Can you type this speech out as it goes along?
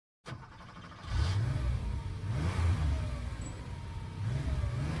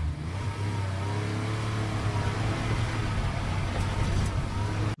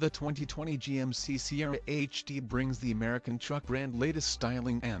The 2020 GMC Sierra HD brings the American truck brand latest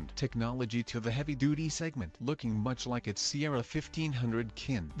styling and technology to the heavy-duty segment, looking much like its Sierra 1500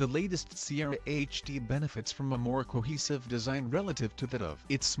 kin. The latest Sierra HD benefits from a more cohesive design relative to that of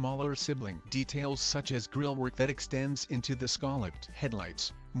its smaller sibling. Details such as grillework that extends into the scalloped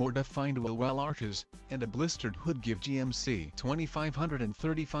headlights, more defined wheel well arches, and a blistered hood give GMC 2500 and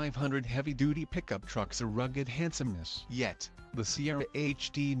 3500 heavy-duty pickup trucks a rugged handsomeness. Yet, the Sierra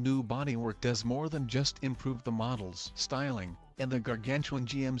HD new bodywork does more than just improve the model's styling, and the gargantuan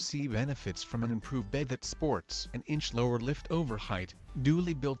GMC benefits from an improved bed that sports an inch lower lift-over height,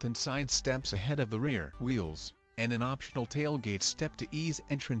 newly built-in side steps ahead of the rear wheels, and an optional tailgate step to ease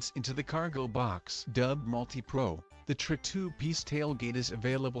entrance into the cargo box. Dubbed Multi-Pro, the trick two-piece tailgate is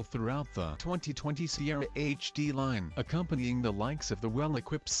available throughout the 2020 Sierra HD line, accompanying the likes of the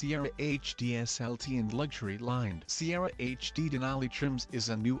well-equipped Sierra HD SLT and luxury-lined Sierra HD Denali trims is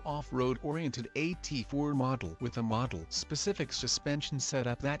a new off-road-oriented AT4 model with a model-specific suspension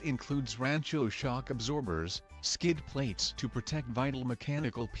setup that includes Rancho shock absorbers, skid plates to protect vital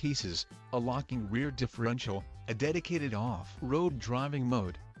mechanical pieces, a locking rear differential, a dedicated off-road driving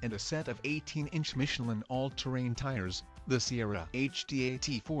mode, and a set of 18-inch Michelin all-terrain tires. The Sierra HD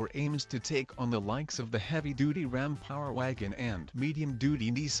AT4 aims to take on the likes of the heavy-duty Ram Power Wagon and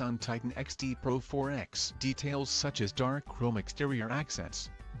medium-duty Nissan Titan XT Pro 4X. Details such as dark chrome exterior accents,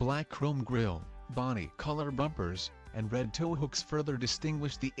 black chrome grille, body color bumpers, and red tow hooks further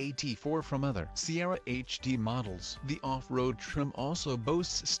distinguish the AT4 from other Sierra HD models. The off-road trim also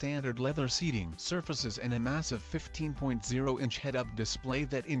boasts standard leather seating surfaces and a massive 15.0-inch head-up display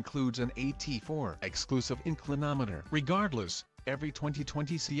that includes an AT4 exclusive inclinometer. Regardless, every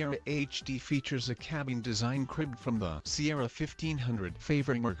 2020 Sierra HD features a cabin design cribbed from the Sierra 1500,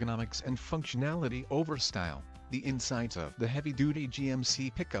 favoring ergonomics and functionality over style. The insides of the heavy-duty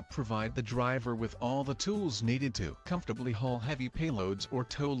GMC pickup provide the driver with all the tools needed to comfortably haul heavy payloads or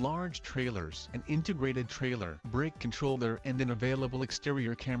tow large trailers. An integrated trailer brake controller and an available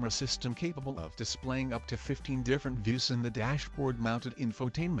exterior camera system capable of displaying up to 15 different views in the dashboard-mounted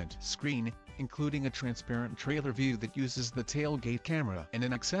infotainment screen, including a transparent trailer view that uses the tailgate camera and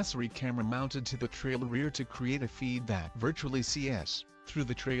an accessory camera mounted to the trailer rear to create a feed that virtually sees through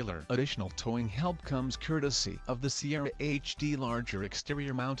the trailer. Additional towing help comes courtesy of the Sierra HD larger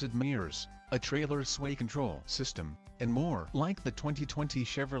exterior mounted mirrors, a trailer sway control system, and more. Like the 2020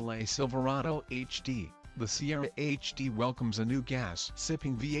 Chevrolet Silverado HD, the Sierra HD welcomes a new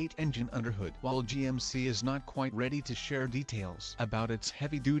gas-sipping V8 engine underhood. While GMC is not quite ready to share details about its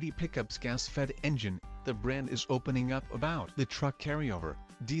heavy-duty pickup's gas-fed engine, the brand is opening up about the truck carryover,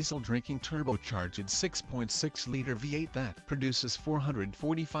 diesel-drinking turbocharged 6.6-liter V8 that produces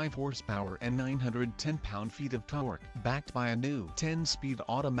 445 horsepower and 910 pound-feet of torque. Backed by a new 10-speed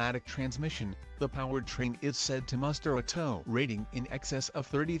automatic transmission, the powertrain is said to muster a tow rating in excess of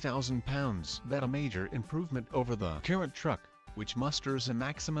 30,000 pounds. That's a major improvement over the current truck, which musters a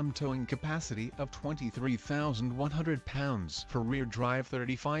maximum towing capacity of 23,100 pounds. For rear-drive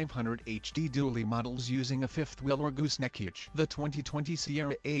 3500 HD dually models using a fifth wheel or gooseneck hitch, the 2020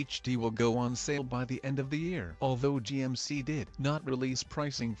 Sierra HD will go on sale by the end of the year. Although GMC did not release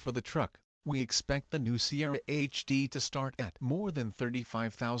pricing for the truck, we expect the new Sierra HD to start at more than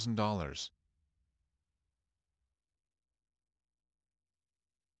 $35,000.